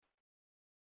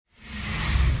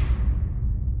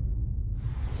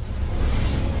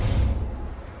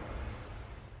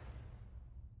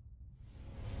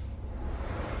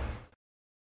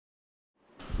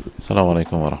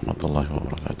Assalamualaikum warahmatullahi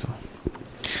wabarakatuh.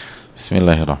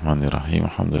 Bismillahirrahmanirrahim.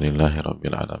 Alhamdulillahi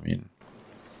rabbil alamin.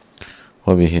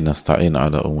 Wa bihi nasta'in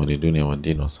ala umuri dunya wad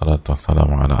din. Wassalatu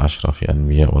wassalamu ala asyrafil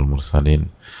anbiya wal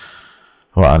mursalin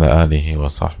wa ala alihi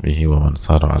wa sahbihi wa man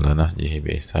sara ala nahjihi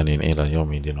bi ihsanin ila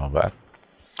yaumidin wa ba'd.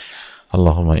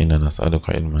 Allahumma inna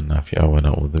nas'aluka ilman nafi'a wa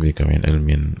na'udzubika min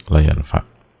ilmin la yanfa'.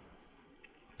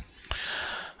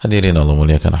 Hadirin Allah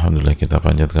muliakan, alhamdulillah kita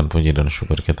panjatkan puji dan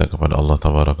syukur kita kepada Allah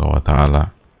tabaraka wa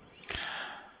ta'ala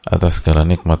atas segala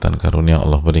nikmat dan karunia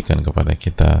Allah berikan kepada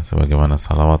kita, sebagaimana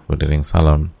salawat beriring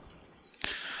salam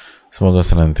semoga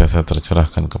senantiasa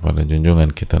tercurahkan kepada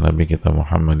junjungan kita Nabi kita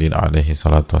Muhammadin alaihi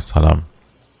salatu wassalam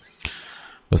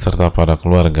beserta para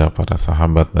keluarga, para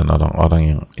sahabat dan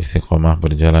orang-orang yang istiqomah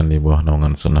berjalan di bawah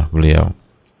naungan sunnah beliau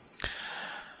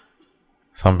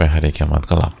sampai hari kiamat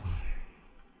kelak.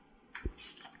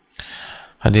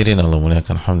 Hadirin Allah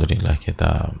muliakan, alhamdulillah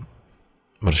kita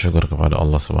bersyukur kepada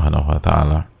Allah Subhanahu wa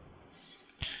taala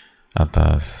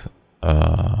atas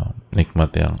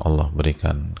nikmat yang Allah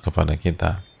berikan kepada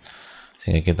kita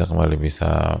sehingga kita kembali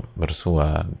bisa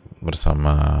bersua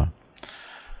bersama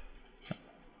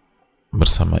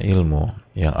ilmu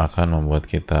yang akan membuat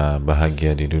kita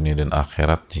bahagia di dunia dan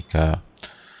akhirat jika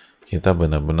kita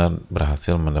benar-benar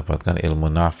berhasil mendapatkan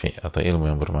ilmu nafi atau ilmu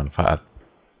yang bermanfaat.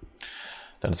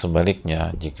 Dan sebaliknya,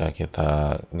 jika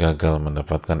kita gagal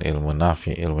mendapatkan ilmu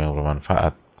nafi, ilmu yang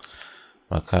bermanfaat,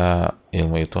 maka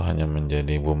ilmu itu hanya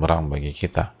menjadi bumerang bagi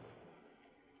kita.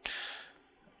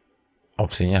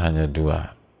 Opsinya hanya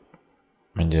dua,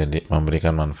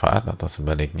 memberikan manfaat atau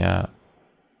sebaliknya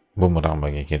bumerang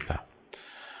bagi kita.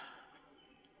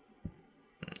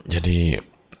 Jadi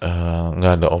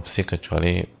nggak ada opsi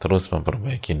kecuali terus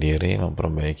memperbaiki diri,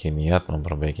 memperbaiki niat,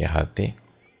 memperbaiki hati,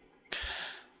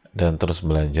 dan terus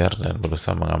belajar dan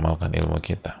berusaha mengamalkan ilmu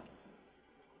kita.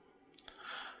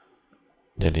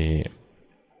 Jadi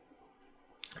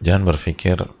jangan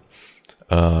berpikir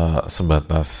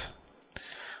sebatas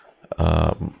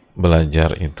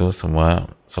belajar itu semua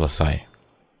selesai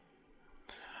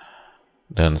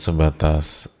dan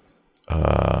sebatas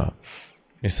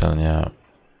misalnya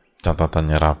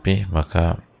catatannya rapi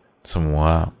maka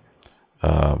semua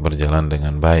berjalan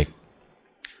dengan baik.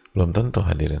 Belum tentu,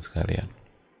 hadirin sekalian.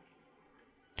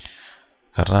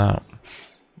 Karena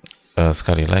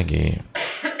sekali lagi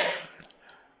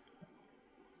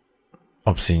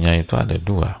opsinya itu ada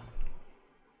dua.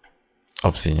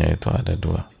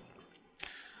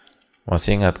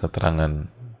 Masih ingat keterangan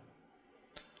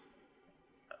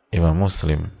Imam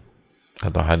Muslim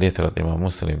atau hadits riwayat Imam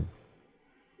Muslim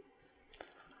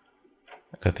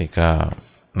ketika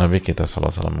Nabi kita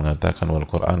SAW mengatakan wal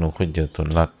Qur'anu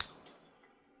hujjatun lak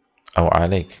aw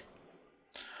alaik.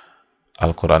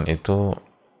 Al-Quran itu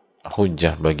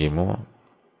hujjah bagimu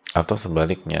atau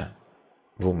sebaliknya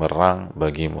bumerang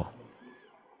bagimu.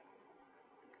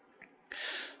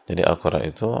 Jadi Al-Quran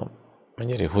itu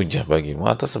menjadi hujjah bagimu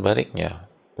atau sebaliknya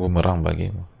bumerang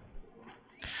bagimu.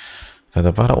 Kata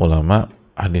para ulama,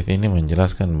 hadis ini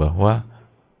menjelaskan bahwa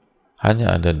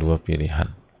hanya ada dua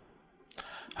pilihan,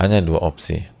 hanya dua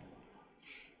opsi.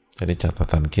 Jadi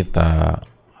catatan kita,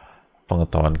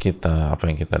 pengetahuan kita, apa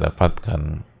yang kita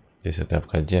dapatkan di setiap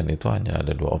kajian itu hanya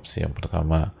ada dua opsi. Yang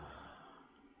pertama,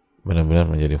 benar-benar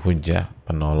menjadi hujjah,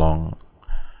 penolong,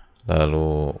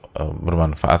 lalu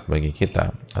bermanfaat bagi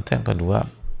kita. Atau yang kedua,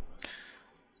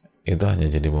 itu hanya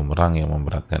jadi bumerang yang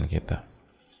memberatkan kita.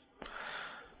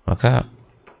 Maka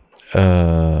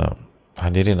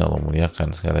hadirin Allah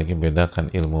muliakan, sekali lagi bedakan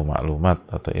ilmu maklumat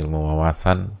atau ilmu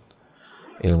wawasan,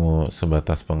 ilmu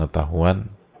sebatas pengetahuan,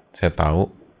 saya tahu,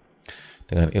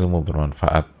 dengan ilmu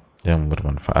bermanfaat yang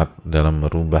bermanfaat dalam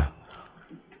merubah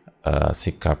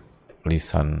sikap,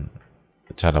 lisan,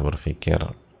 cara berpikir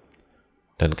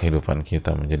dan kehidupan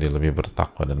kita menjadi lebih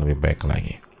bertakwa dan lebih baik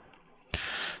lagi.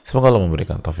 Semoga Allah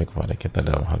memberikan taufik kepada kita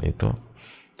dalam hal itu,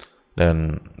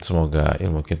 dan semoga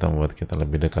ilmu kita membuat kita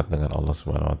lebih dekat dengan Allah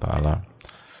Subhanahu wa taala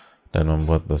dan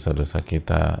membuat dosa-dosa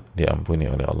kita diampuni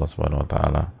oleh Allah Subhanahu wa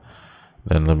taala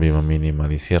dan lebih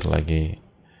meminimalisir lagi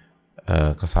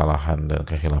kesalahan dan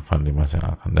kekhilafan di masa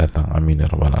yang akan datang. Amin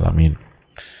ya rabbal alamin.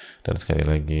 Dan sekali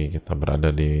lagi kita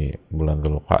berada di bulan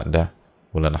Dzulqa'dah,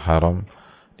 bulan haram,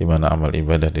 di mana amal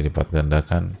ibadah dilipat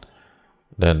gandakan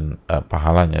dan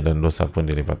pahalanya dan dosa pun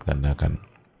dilipat gandakan.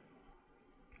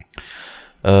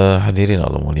 Hadirin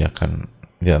Allah muliakan,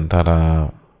 di antara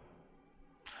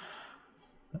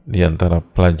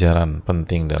pelajaran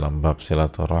penting dalam bab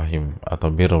silaturahim atau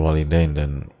birrul walidain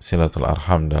dan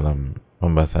silaturahim dalam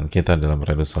pembahasan kita dalam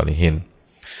Riyaadush Shaalihiin,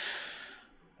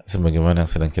 sebagaimana yang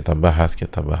sedang kita bahas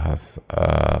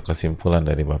kesimpulan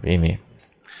dari bab ini,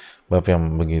 bab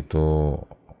yang begitu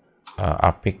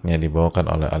apiknya dibawakan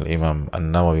oleh Al-Imam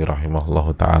An-Nawawi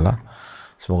rahimahullahu ta'ala.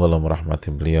 Semoga Allah merahmati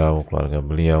beliau, keluarga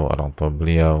beliau, orang tua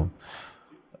beliau,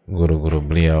 guru-guru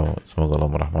beliau. Semoga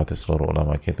Allah merahmati seluruh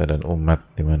ulama kita dan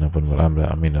umat dimanapun berada.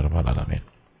 Amin ya rabbal alamin.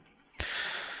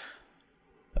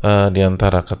 Di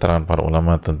antara keterangan para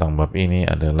ulama tentang bab ini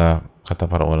adalah, kata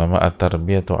para ulama,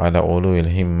 at-tarbiyatu ala uluil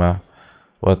himmah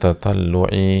wa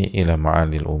tatallu'i ila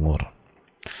ma'alil umur.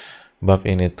 Bab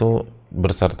ini tuh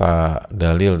berserta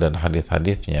dalil dan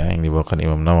hadis-hadisnya yang dibawakan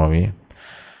Imam Nawawi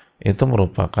itu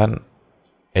merupakan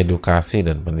edukasi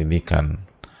dan pendidikan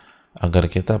agar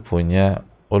kita punya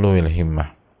uluil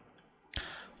himmah,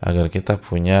 agar kita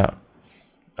punya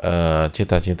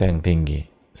cita-cita yang tinggi,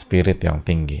 spirit yang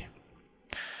tinggi,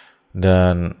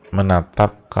 dan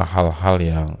menatap ke hal-hal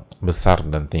yang besar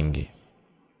dan tinggi.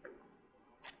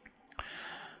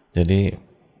 Jadi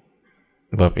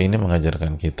bab ini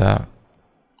mengajarkan kita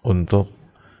untuk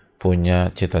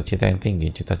punya cita-cita yang tinggi.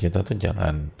 Cita-cita tuh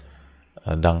jangan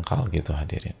dangkal gitu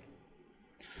hadirin,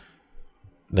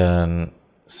 dan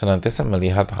senantiasa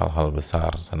melihat hal-hal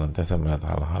besar, senantiasa melihat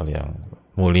hal-hal yang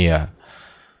mulia,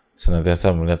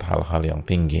 senantiasa melihat hal-hal yang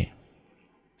tinggi.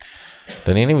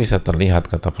 Dan ini bisa terlihat,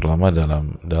 kata para ulama,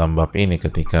 dalam bab ini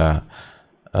ketika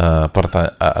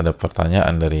ada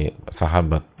pertanyaan dari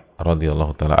sahabat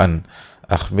radhiyallahu ta'ala an,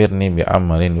 akhbirni bi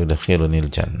amalin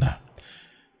yudkhilunil jannah.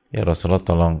 Ya Rasulullah,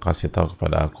 tolong kasih tahu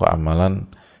kepada aku amalan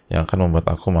yang akan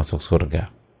membuat aku masuk surga.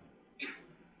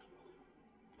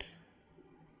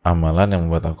 Amalan yang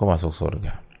membuat aku masuk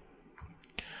surga.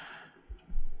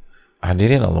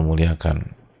 Hadirin Allah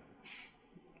muliakan,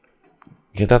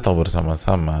 kita tahu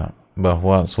bersama-sama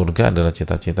bahwa surga adalah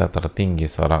cita-cita tertinggi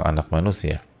seorang anak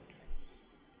manusia.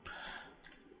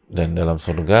 Dan dalam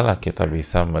surga lah kita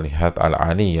bisa melihat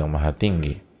Al-Ali yang maha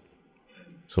tinggi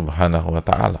subhanahu wa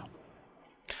ta'ala.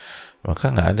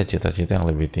 Maka nggak ada cita-cita yang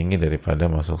lebih tinggi daripada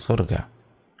masuk surga.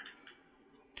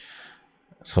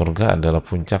 Surga adalah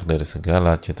puncak dari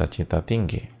segala cita-cita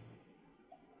tinggi.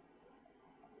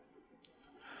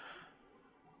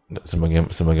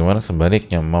 Sebagaimana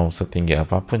sebaliknya, mau setinggi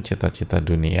apapun cita-cita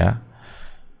dunia,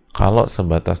 kalau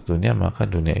sebatas dunia maka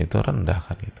dunia itu rendah,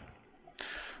 kan gitu.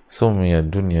 Sumya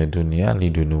dunia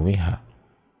lidunuwiha.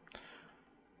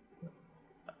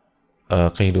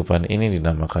 Kehidupan ini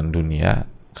dinamakan dunia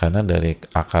karena dari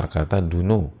akar kata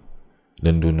dunu,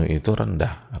 dan dunu itu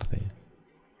rendah artinya.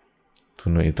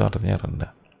 Dunu itu artinya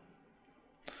rendah.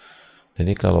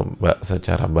 Jadi kalau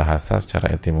secara bahasa,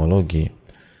 secara etimologi,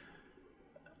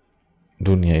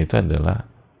 dunia itu adalah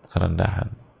kerendahan.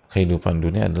 Kehidupan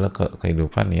dunia adalah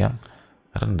kehidupan yang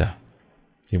rendah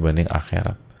dibanding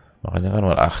akhirat. Makanya kan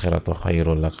wal akhiratu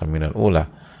khairul laka minal ula.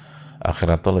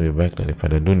 Akhirat itu lebih baik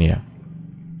daripada dunia.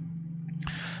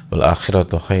 Wal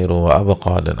akhiratu khairu wa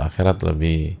abqa, dan akhirat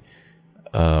lebih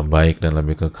baik dan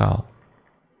lebih kekal.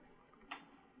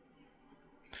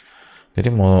 Jadi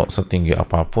mau setinggi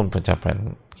apapun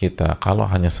pencapaian kita, kalau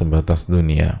hanya sebatas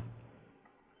dunia,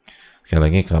 sekali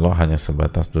lagi, kalau hanya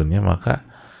sebatas dunia, maka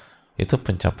itu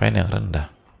pencapaian yang rendah.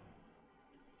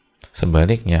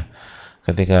 Sebaliknya,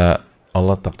 ketika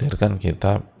Allah takdirkan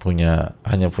kita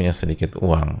hanya punya sedikit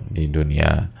uang di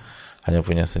dunia, hanya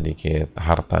punya sedikit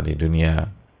harta di dunia,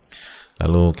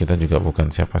 lalu kita juga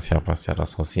bukan siapa-siapa secara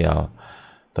sosial,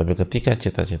 tapi ketika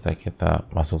cita-cita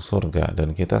kita masuk surga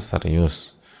dan kita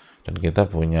serius, dan kita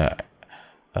punya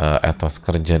etos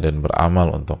kerja dan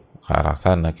beramal untuk ke arah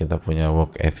sana, kita punya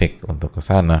work ethic untuk ke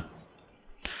sana,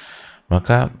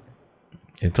 maka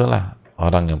itulah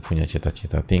orang yang punya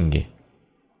cita-cita tinggi.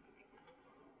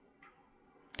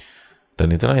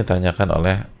 Dan itulah ditanyakan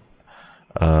oleh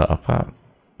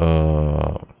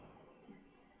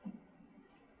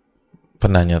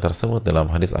penanya tersebut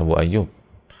dalam hadis Abu Ayyub,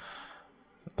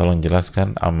 tolong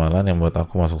jelaskan amalan yang buat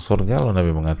aku masuk surga. Lalu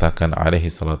Nabi mengatakan alaihi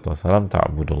salatu wassalam,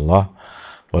 ta'budullah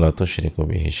wa la tusyriku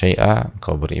bihi syai'a,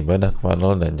 kau beribadah kepada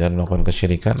Allah dan jangan melakukan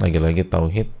kesyirikan. Lagi-lagi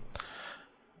tauhid,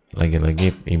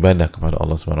 lagi-lagi ibadah kepada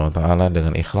Allah Subhanahu wa taala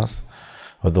dengan ikhlas.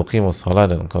 Wa tuqimus shalah,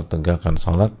 dan kau tegakkan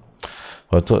salat.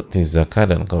 Wa tu'tiz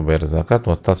zakat, dan kau bayar zakat.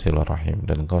 Wa tasilurahim,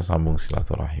 dan kau sambung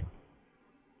silaturahim.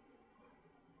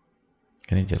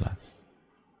 Ini jelas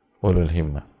ulul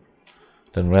himmah,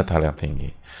 dan melihat hal yang tinggi.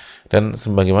 Dan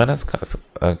sebagaimana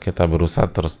kita berusaha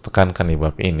terus tekankan di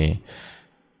bab ini,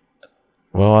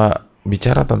 bahwa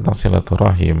bicara tentang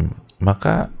silaturahim,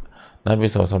 maka Nabi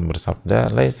SAW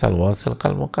bersabda, laisal wasil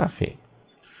kal mukafi.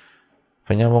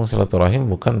 Penyambung silaturahim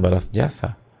bukan balas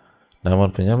jasa,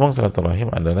 namun penyambung silaturahim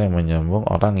adalah yang menyambung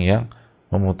orang yang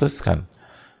memutuskan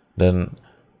dan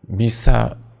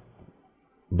bisa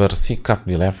bersikap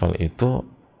di level itu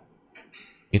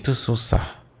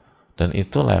susah. Dan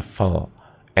itu level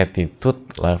attitude,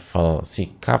 level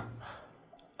sikap,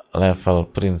 level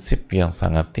prinsip yang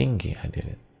sangat tinggi,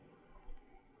 hadirin.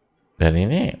 Dan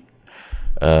ini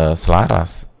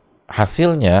selaras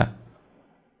hasilnya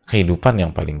kehidupan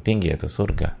yang paling tinggi, yaitu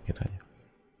surga gitu.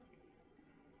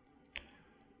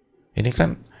 Ini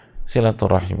kan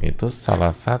silaturahim itu salah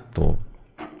satu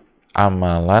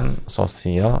amalan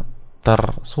sosial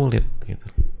tersulit gitu.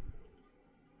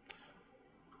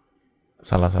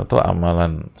 Salah satu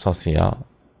amalan sosial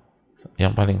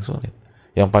yang paling sulit,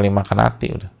 yang paling makan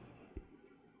hati udah.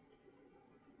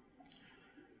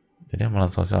 Jadi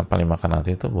amalan sosial yang paling makan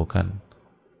hati itu bukan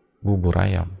bubur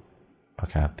ayam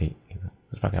pakai hati gitu.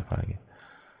 Terus pakai apa lagi?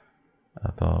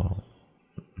 Atau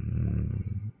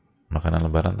makanan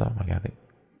lebaran tuh pakai hati.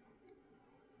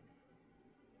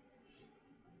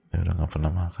 Ya udah nggak pernah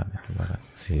makan ya lebaran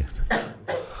sih.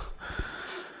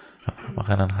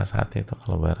 Makanan khas hati itu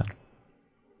kalau lebaran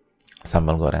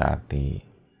sambal goreng hati.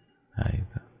 Nah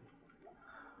itu.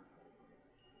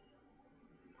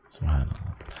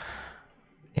 Subhanallah.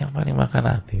 Yang paling makan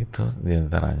hati itu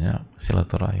diantaranya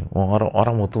silaturahim.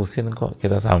 Orang mutusin kok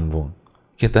kita sambung.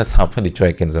 Kita sapa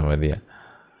dicuekin sama dia.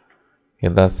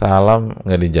 Kita salam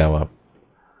nggak dijawab.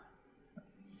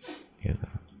 Gitu.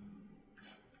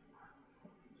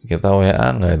 Kita WA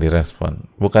nggak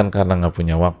direspon. Bukan karena nggak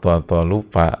punya waktu atau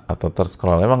lupa atau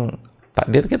terscroll. Emang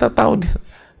kita tahu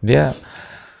dia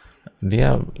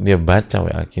baca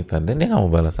WA kita dan dia nggak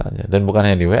mau balas aja. Dan bukan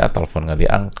hanya di WA, telepon nggak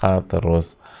diangkat,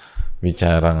 terus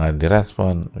bicara nggak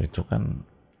direspon, itu kan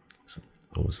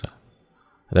susah.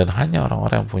 Dan hanya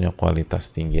orang-orang yang punya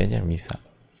kualitas tinggi aja bisa.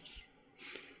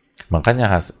 Makanya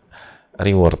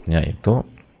rewardnya itu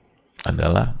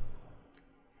adalah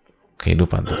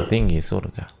kehidupan tertinggi,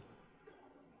 surga.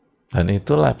 Dan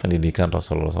itulah pendidikan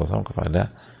Rasulullah SAW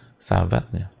kepada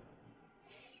sahabatnya.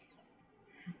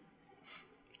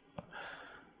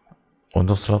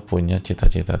 Untuk selalu punya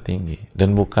cita-cita tinggi.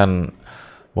 Dan bukan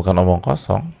omong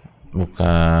kosong,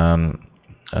 bukan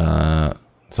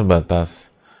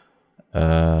sebatas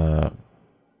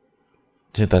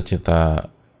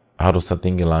cita-cita harus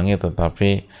setinggi langit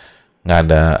tetapi nggak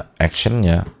ada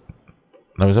actionnya.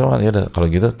 Nah misalnya ya kalau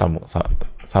gitu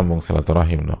sambung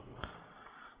silaturahim dong,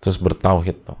 terus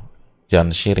bertauhid dong,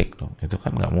 jangan syirik dong, itu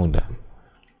kan nggak mudah.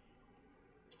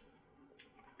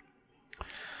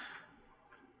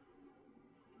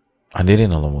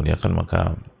 Hadirin Allah muliakan,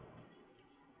 maka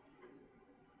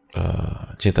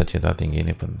cita-cita tinggi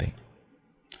ini penting.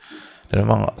 Dan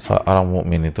memang seorang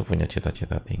mukmin itu punya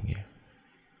cita-cita tinggi.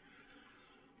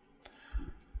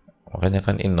 Makanya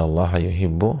kan innallaha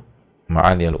yuhibbu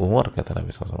ma'aliyal umur, kata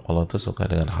Nabi SAW. Allah itu suka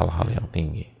dengan hal-hal yang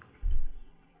tinggi.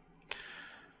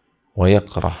 Wa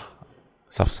yakrah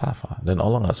safsafa, dan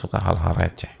Allah nggak suka hal-hal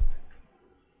receh.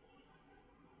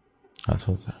 Nggak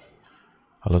suka.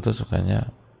 Allah itu sukanya,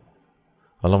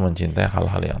 Allah mencintai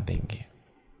hal-hal yang tinggi.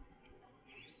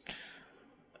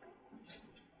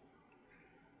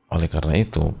 Oleh karena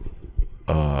itu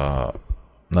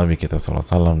Nabi kita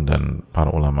SAW dan para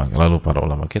ulama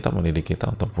kita mendidik kita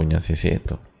untuk punya sisi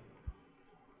itu.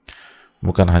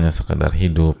 Bukan hanya sekedar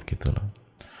hidup gitu loh.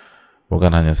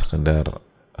 Bukan hanya sekedar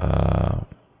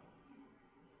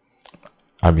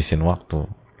habisin waktu.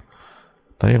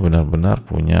 Tapi benar-benar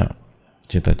punya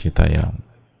cita-cita yang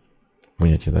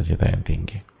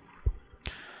tinggi.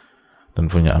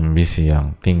 Dan punya ambisi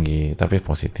yang tinggi, tapi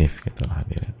positif gitu lah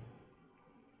hadirin.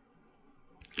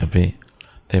 Tapi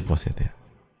positif.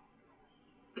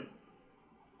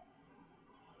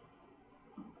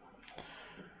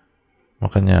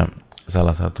 Makanya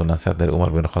salah satu nasihat dari Umar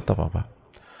bin Khattab apa?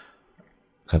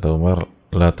 Kata Umar,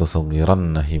 la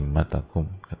tusaghiranna himmatakum,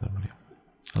 kata beliau.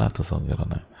 La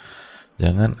tusaghiranna.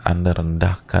 Jangan Anda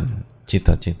rendahkan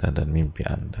cita-cita dan mimpi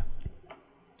Anda.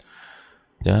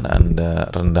 Jangan Anda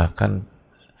rendahkan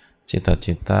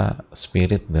cita-cita,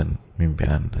 spirit dan mimpi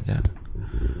Anda. Jangan.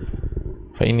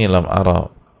 Fa inni lam ara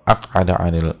aq'ada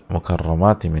 'anil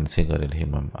mukarramati min sigaril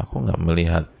himam. Aku nggak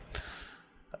melihat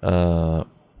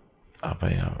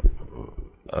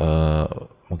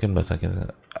mungkin bahasa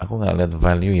kita, aku nggak lihat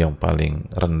value yang paling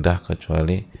rendah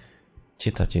kecuali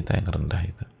cita-cita yang rendah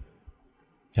itu,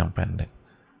 yang pendek.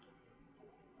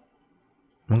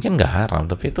 Mungkin nggak haram,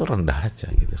 tapi itu rendah aja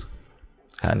gitu.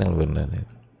 Kan yang lebih rendah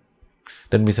itu.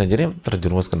 Dan bisa jadi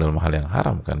terjerumus ke dalam hal yang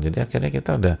haram kan. Jadi akhirnya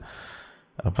kita udah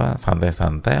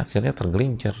santai-santai, akhirnya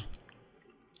tergelincir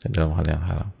ke dalam hal yang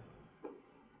haram.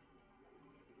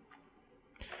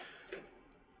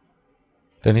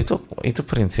 Dan itu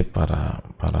prinsip para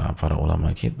ulama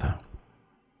kita.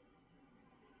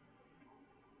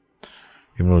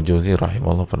 Ibnul Jauzi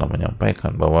rahimahullah pernah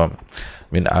menyampaikan bahwa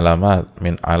min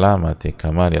alamati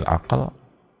kamalil aqal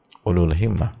ulul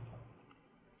himmah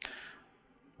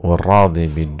warradi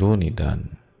biduni dan,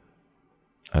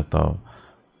 atau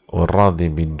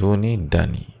warradi biduni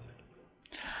dani.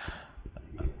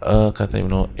 Kata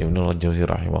Ibnul Jauzi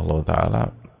rahimahullah ta'ala,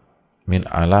 min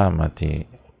alamati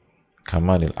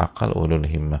kamalil aqal ulul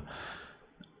himmah,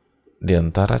 di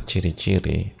antara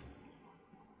ciri-ciri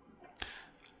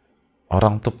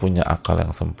orang tuh punya akal yang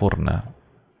sempurna,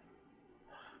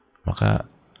 maka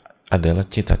adalah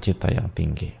cita-cita yang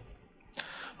tinggi.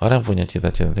 Orang yang punya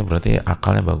cita-cita itu berarti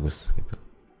akalnya bagus gitu.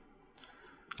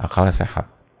 Akalnya sehat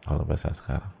kalau bahasa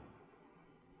sekarang.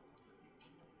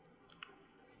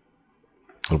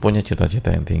 Kalau punya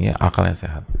cita-cita yang tinggi, akalnya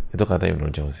sehat. Itu kata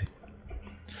Ibnu Jauzi.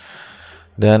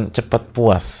 Dan cepat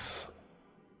puas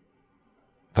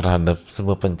terhadap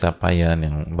sebuah pencapaian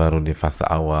yang baru di fase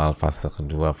awal, fase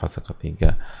kedua, fase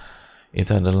ketiga, itu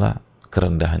adalah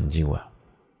kerendahan jiwa.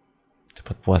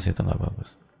 Cepat puas itu nggak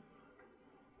bagus.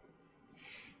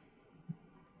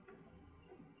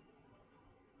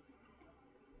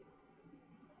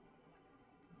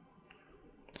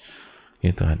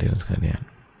 Itu hadirin sekalian.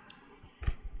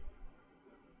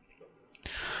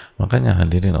 Makanya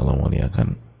hadirin Allah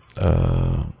muliakan,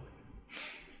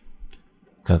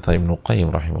 kata Ibnu Qayyim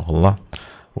rahimahullah,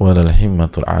 walal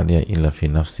himmatul aliyah illa fi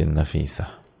nafsin nafisah.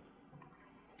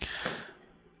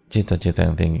 Cita-cita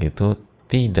yang tinggi itu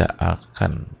tidak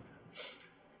akan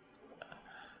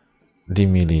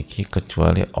dimiliki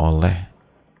kecuali oleh,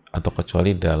 atau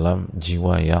kecuali dalam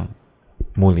jiwa yang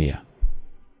mulia.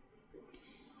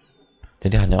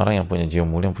 Jadi hanya orang yang punya jiwa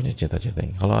mulia yang punya cita-cita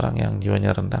tinggi. Kalau orang yang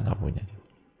jiwanya rendah nggak punya.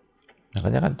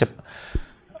 Makanya kan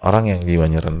orang yang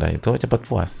jiwanya rendah itu cepat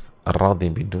puas.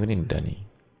 Ar-radhi biduni dani.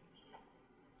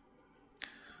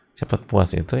 Cepat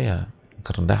puas itu ya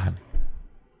kerendahan.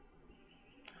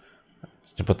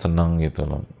 Cepat senang gitu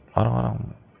loh.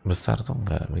 Orang-orang besar tuh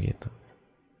enggak begitu.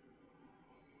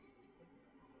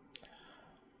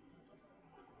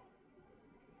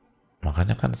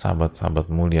 Makanya kan sahabat-sahabat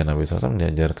mulia Nabi SAW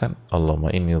diajarkan, Allahumma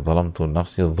inni zalamtu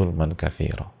nafsi zulman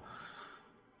katsira.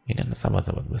 Ini adalah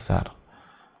sahabat-sahabat besar.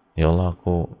 Ya Allah,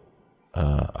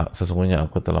 sesungguhnya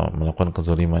aku telah melakukan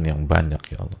kezaliman yang banyak,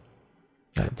 ya Allah.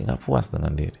 Nggak puas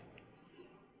dengan diri.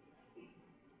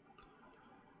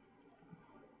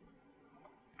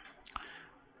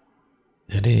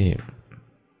 Jadi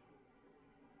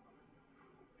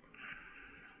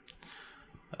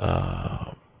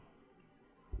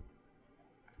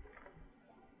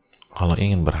kalau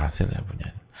ingin berhasil ya punya,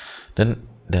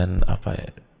 dan apa ya,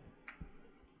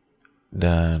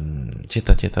 dan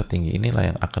cita-cita tinggi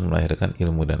inilah yang akan melahirkan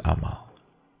ilmu dan amal.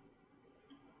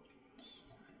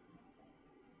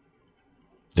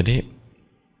 Jadi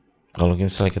kalau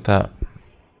misalnya kita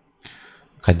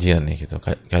kajian nih gitu,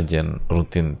 kajian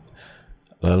rutin,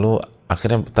 lalu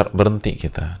akhirnya berhenti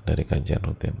kita dari kajian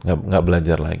rutin, nggak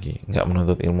belajar lagi, nggak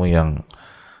menuntut ilmu yang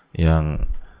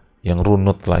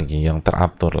runut lagi, yang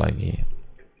teratur lagi,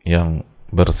 yang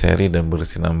berseri dan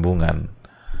bersinambungan.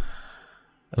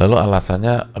 Lalu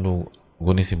alasannya, aduh,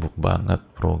 gue nih sibuk banget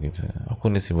bro, gitu. Aku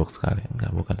nih sibuk sekali.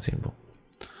 Enggak, bukan sibuk.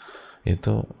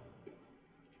 Itu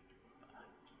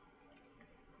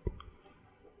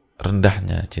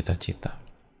rendahnya cita-cita.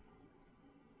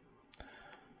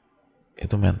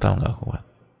 Itu mental nggak kuat.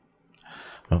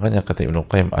 Makanya kata Ibnu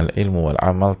Qayyim, al-ilmu wal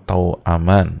amal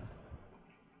tau'aman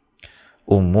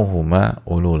ummuhuma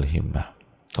ulul himmah.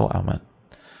 Tau'aman.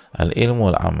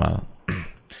 Al-ilmu wal amal,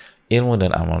 ilmu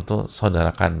dan amal itu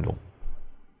saudara kandung.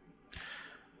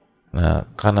 Nah,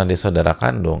 karena dia saudara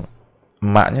kandung,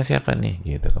 emaknya siapa nih?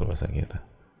 Gitu kalau bahasa kita.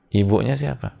 Ibunya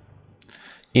siapa?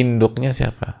 Induknya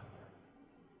siapa?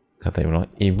 Kata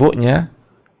Ibnu, ibunya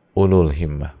ulul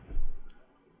himmah.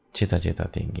 Cita-cita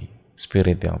tinggi,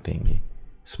 spirit yang tinggi,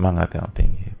 semangat yang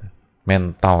tinggi,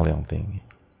 mental yang tinggi.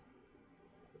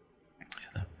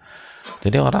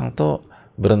 Jadi orang tuh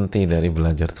berhenti dari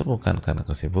belajar tuh bukan karena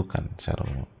kesibukan secara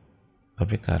umum,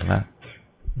 tapi karena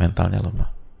mentalnya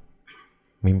lemah,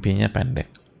 mimpinya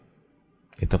pendek.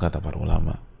 Itu kata para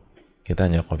ulama. Kita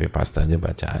hanya copy paste aja,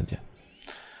 baca aja.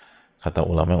 Kata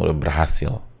ulama yang udah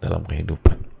berhasil dalam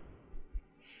kehidupan.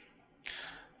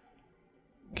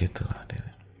 Gitulah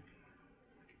dia.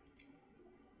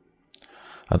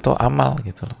 Atau amal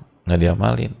gitu loh, nggak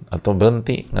diamalin, atau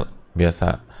berhenti,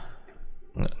 biasa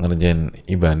ngerjain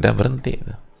ibadah berhenti.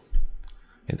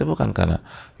 Itu bukan karena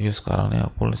ya sekarang nih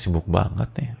aku sibuk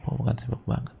banget nih. Oh, bukan sibuk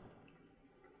banget.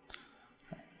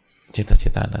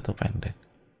 Cita-cita Anda tuh pendek.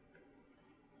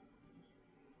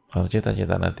 Kalau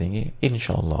cita-cita Anda tinggi,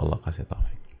 insya Allah Allah kasih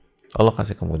taufik, Allah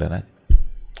kasih kemudahan aja.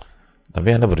 tapi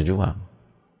Anda berjuang.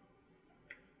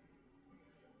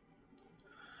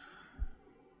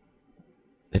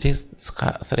 Jadi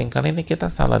seringkali ini kita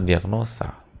salah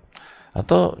diagnosa,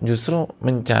 atau justru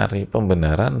mencari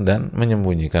pembenaran dan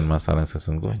menyembunyikan masalah yang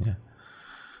sesungguhnya.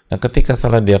 Nah, ketika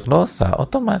salah diagnosa,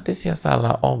 otomatis ya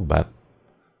salah obat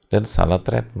dan salah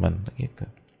treatment gitu.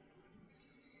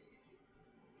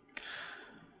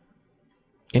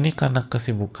 Ini karena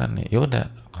kesibukannya, ya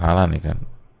udah salah nih kan.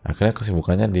 Akhirnya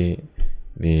kesibukannya di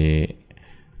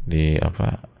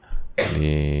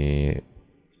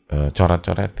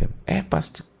coret-coretin. Pas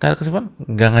karena kesibukan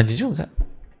nggak ngaji juga.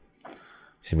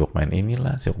 Sibuk main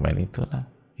inilah, sibuk main itulah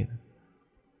gitu.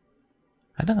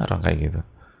 Ada nggak orang kayak gitu?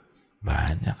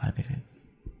 Banyak hadirin.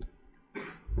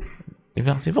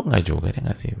 Dibilang sibuk nggak juga, dia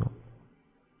nggak sibuk.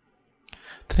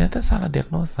 Ternyata salah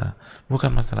diagnosa,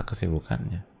 bukan masalah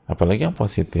kesibukannya, apalagi yang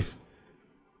positif,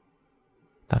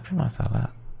 tapi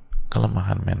masalah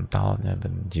kelemahan mentalnya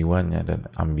dan jiwanya dan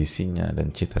ambisinya dan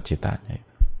cita-citanya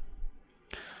itu.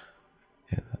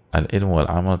 Al ilmu wal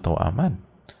amal tau'aman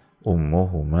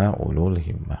ummuhuma ulul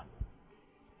himmah.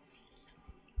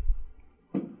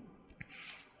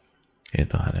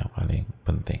 Itu hal yang paling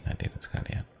penting hadirin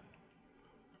sekalian.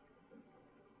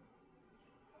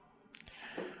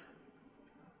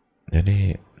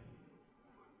 Jadi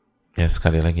ya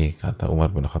sekali lagi kata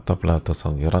Umar bin Khattab, la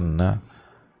tasaghiranna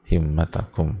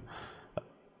himmatakum.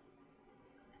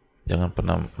 Jangan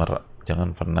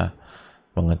pernah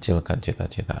mengecilkan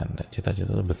cita-cita Anda.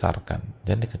 Cita-cita itu besarkan,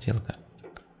 jangan dikecilkan.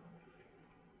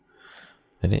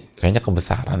 Jadi kayaknya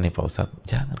kebesaran nih Pak Ustadz,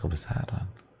 jangan kebesaran.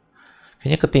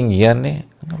 Kayaknya ketinggian nih,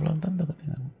 karena belum tentu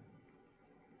ketinggian.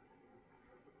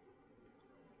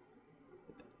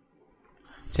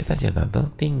 Cita-cita itu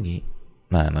tinggi.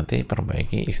 Nah, nanti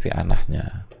perbaiki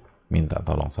isti'anahnya, minta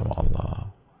tolong sama Allah,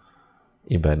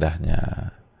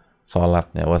 ibadahnya,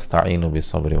 sholatnya, wasta'inu bis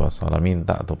sabri was sholat,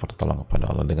 minta atau pertolongan kepada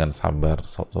Allah dengan sabar,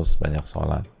 terus banyak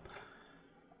sholat.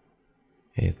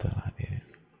 Itulah dia.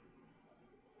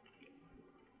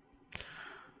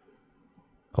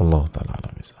 Allah Ta'ala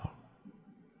alam bisawab.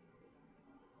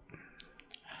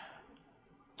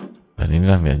 Dan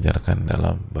inilah yang diajarkan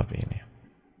dalam bab ini.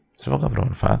 Semoga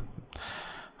bermanfaat.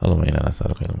 Allahumma inna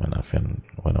nas'aluka ilman nafi'an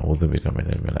wa na'udzubika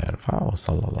min ilmin la yanfa'. Wa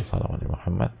sallallahu alaihi wasallam ala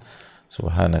Muhammad.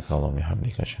 Subhanaka Allahumma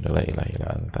bihamdika asyhadu an la ilaha illa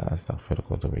anta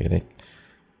astaghfiruka wa atubu ilaik.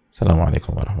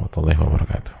 Assalamualaikum warahmatullahi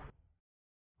wabarakatuh.